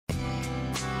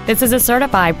This is a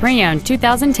certified pre-owned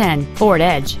 2010 Ford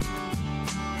Edge.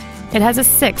 It has a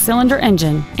 6-cylinder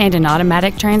engine and an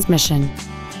automatic transmission.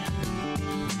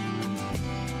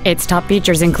 Its top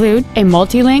features include a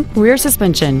multi-link rear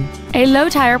suspension, a low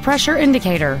tire pressure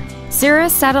indicator,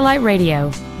 Sirius satellite radio,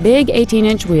 big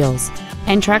 18-inch wheels,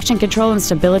 and traction control and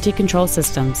stability control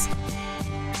systems.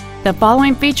 The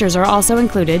following features are also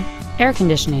included: air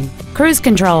conditioning, cruise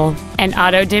control, an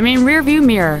auto-dimming rear-view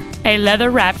mirror, a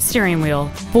leather-wrapped steering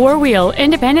wheel, 4-wheel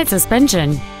independent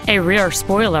suspension, a rear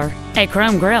spoiler, a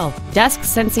chrome grille,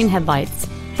 dusk-sensing headlights,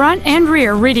 front and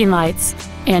rear reading lights,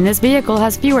 and this vehicle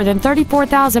has fewer than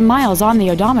 34,000 miles on the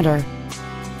odometer.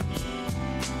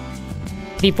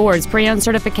 The Ford's pre-owned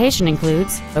certification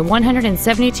includes a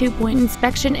 172-point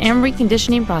inspection and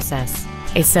reconditioning process,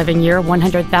 a 7-year,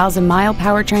 100,000-mile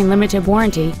powertrain limited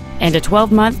warranty, and a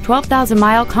 12-month,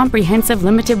 12,000-mile comprehensive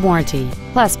limited warranty,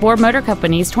 plus Ford Motor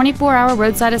Company's 24-hour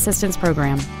roadside assistance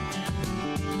program.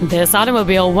 This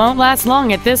automobile won't last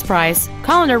long at this price.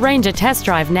 Call and arrange a test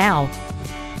drive now.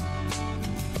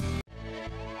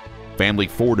 Family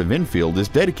Ford of Enfield is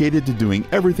dedicated to doing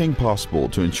everything possible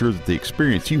to ensure that the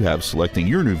experience you have selecting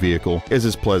your new vehicle is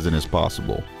as pleasant as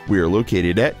possible. We are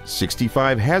located at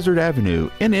 65 Hazaard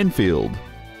Avenue in Enfield.